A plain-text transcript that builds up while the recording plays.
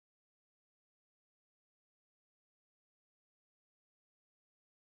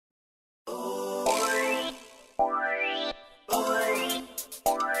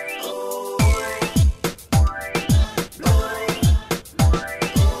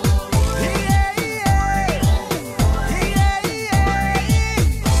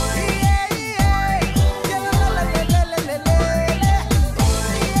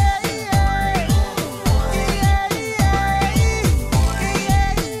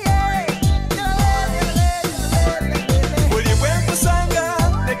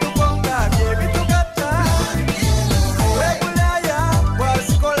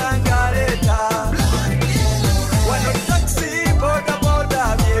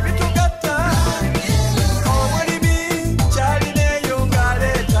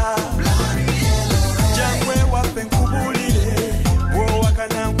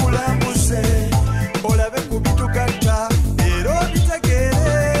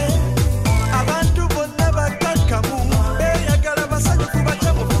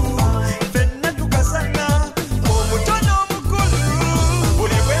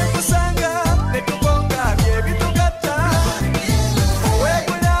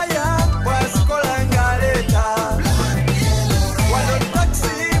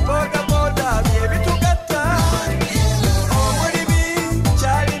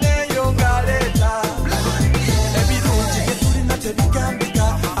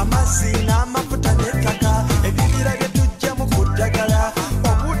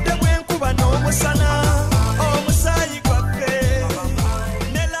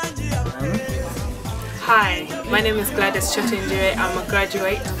Hi, my name is Gladys Chotenjere. I'm a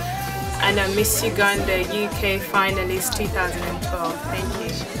graduate and a Miss Uganda UK finalist 2012. Thank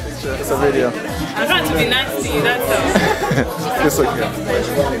you. It's a video. I'm trying to be nice to you, that's all. It's okay.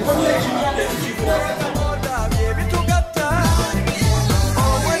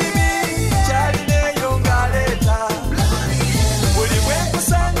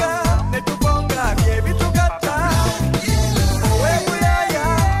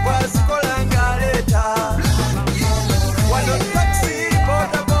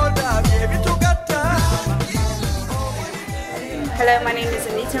 Hello, my name is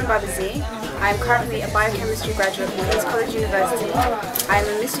Anita Mbabazi. I'm currently a biochemistry graduate from Queen's College University. I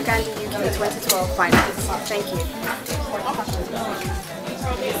am a Miss Uganda UK 2012 finalist. Thank you.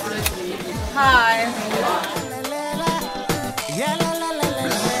 Hi.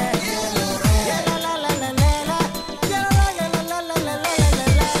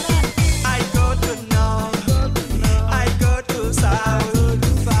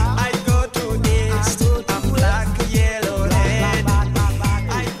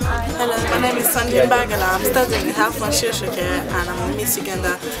 I'm studying health and social care and I'm a Miss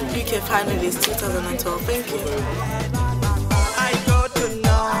Uganda UK finalist 2012. Thank you. I go to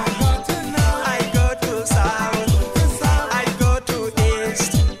north, I go to south, I go to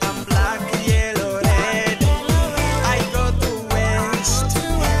east, I'm black, yellow, red. I go to west,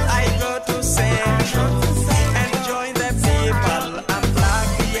 I go to central, and join the people, I'm black,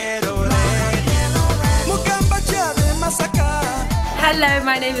 yellow, red. Mukamba Chave Masaka. Hello,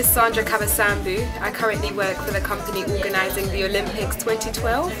 my name is Sandra Kabasambu. I currently work for the company organising the Olympics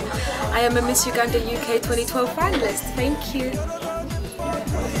 2012. I am a Miss Uganda UK 2012 finalist. Thank you.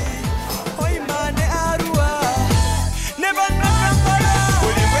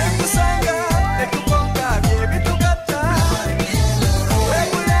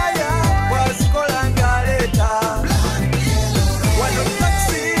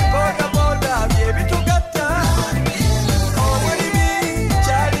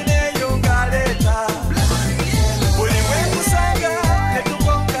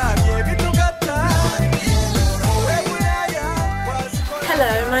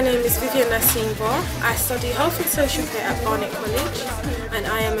 I study health and social care at Barnet College and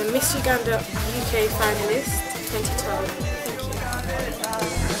I am a Miss Uganda UK finalist 2012.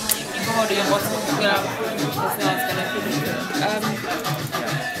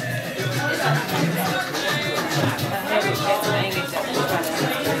 Thank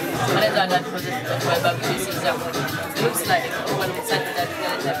you. Looks like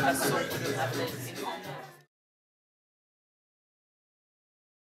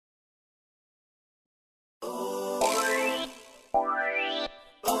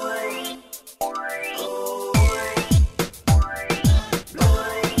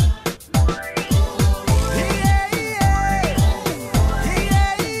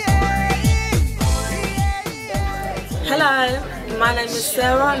Hello, my name is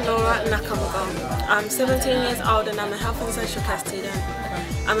Sarah Laura Nakamuga. I'm 17 years old and I'm a health and social care student.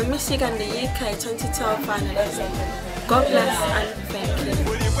 I'm a Miss Uganda UK 2012 finalist. God bless and thank you.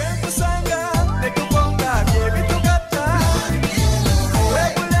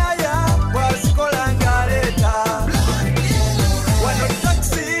 Hello,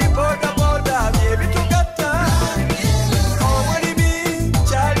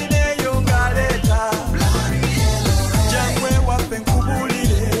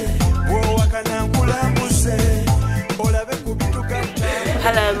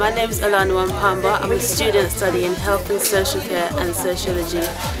 My name is Alana Wampamba. I'm a student studying health and social care and sociology.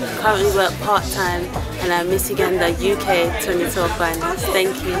 I currently work part-time and I'm Miss Uganda UK 2012 finalist.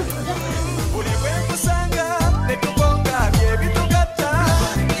 Thank you.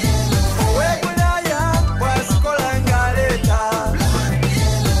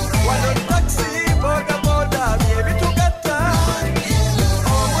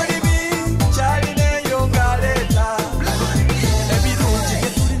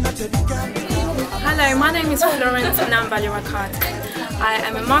 Hello, my name is Florence Nambalia-Makati. I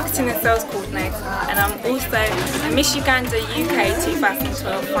am a marketing and sales coordinator and I'm also a Miss Uganda UK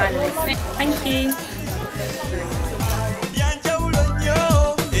 2012 finalist. Thank you.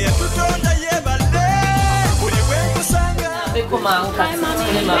 Hi,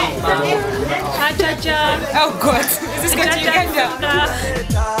 Mommy. Hi, Jaja. Oh God, is this going to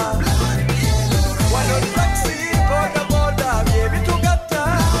Uganda?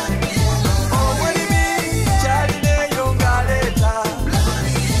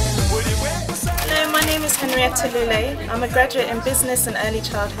 I'm a graduate in Business and Early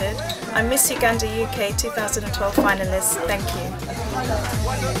Childhood. I'm Miss Uganda UK 2012 finalist. Thank you.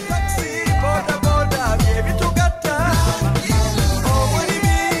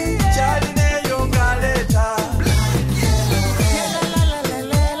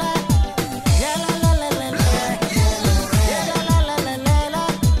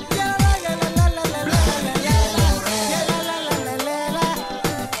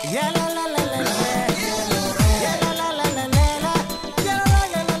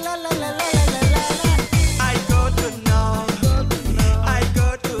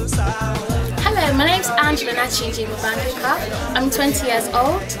 I'm 20 years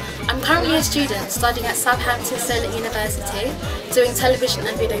old. I'm currently a student studying at Southampton Solent University, doing television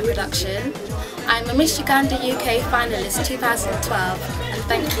and video production. I'm a Miss Uganda UK finalist 2012, and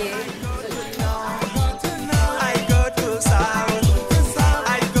thank you.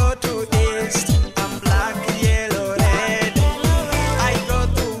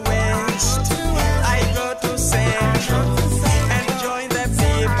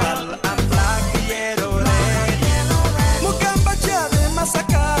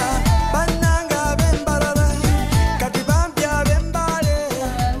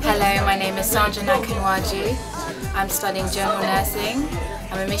 I'm studying general nursing.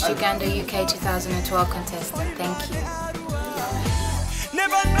 I'm a Miss Uganda UK 2012 contestant. Thank you.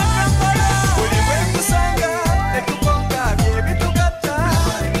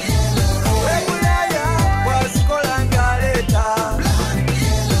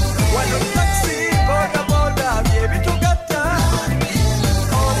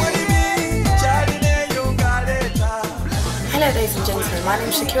 Hello ladies and gentlemen, my name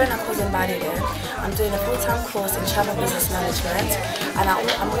is Shakira Nakozin. I'm doing a full-time course in travel business management and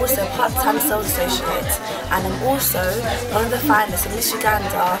I'm also a part-time sales associate and I'm also one of the finalists of Miss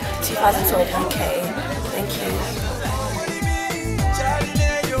Uganda 2012 UK. Thank you.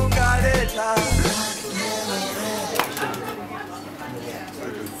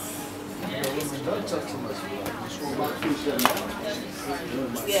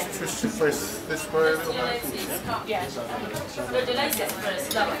 Yeah. Just to face this way a little bit. Yeah.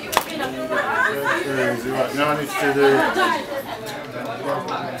 Right, now I need to do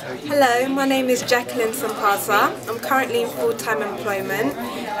Hello, my name is Jacqueline Sampasa. I'm currently in full-time employment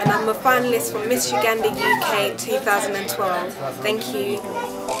and I'm a finalist for Miss Uganda UK 2012. Thank you.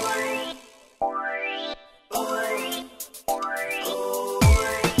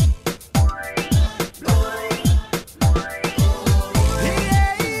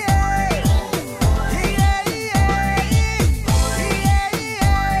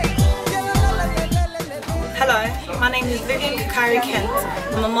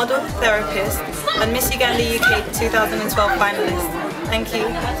 I'm a model, therapist, and Miss Uganda UK 2012 finalist. Thank you.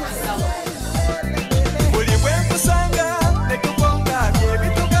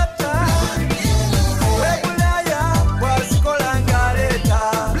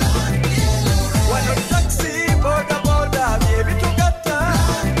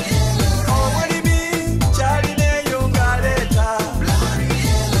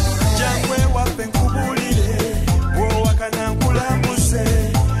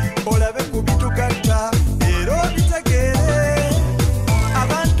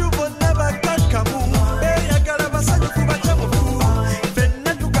 Abantu bonna bakakamu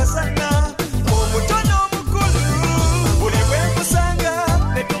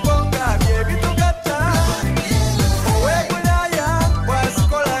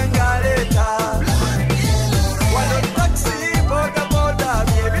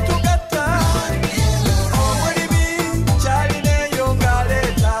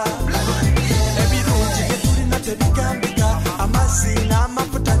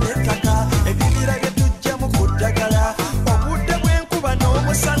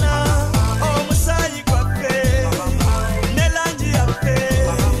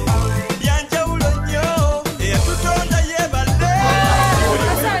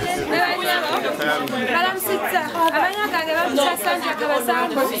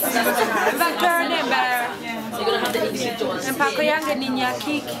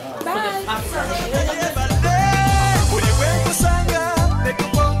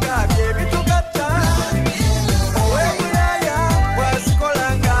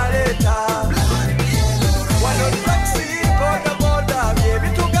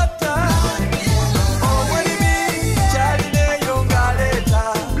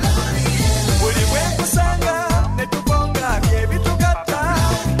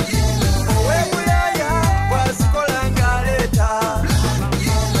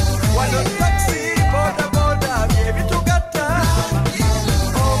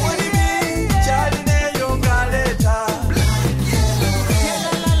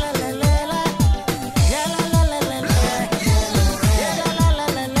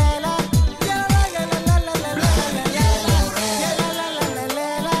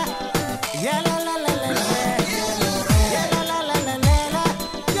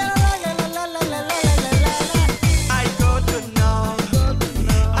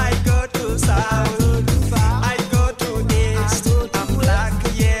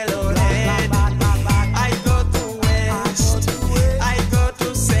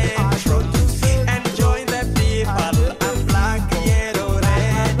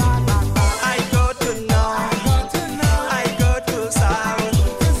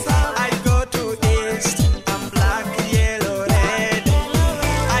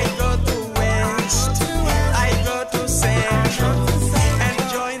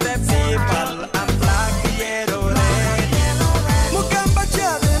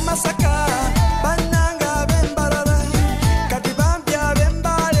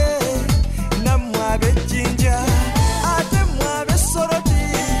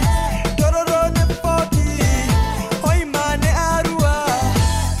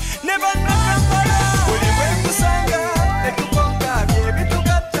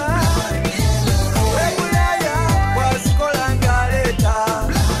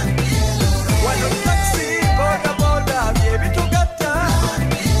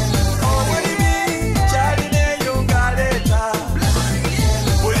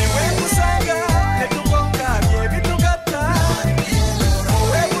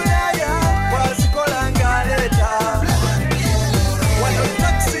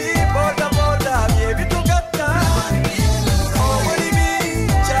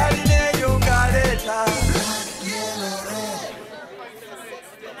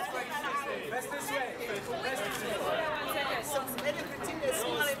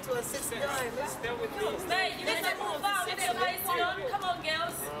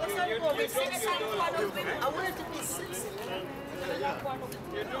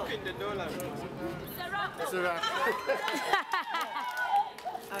You're looking the dollar. It's a wrap.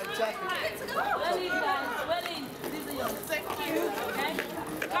 Thank you. Okay.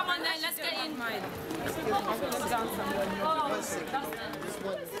 Come on then, let's get in. Oh,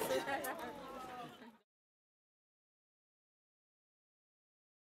 that's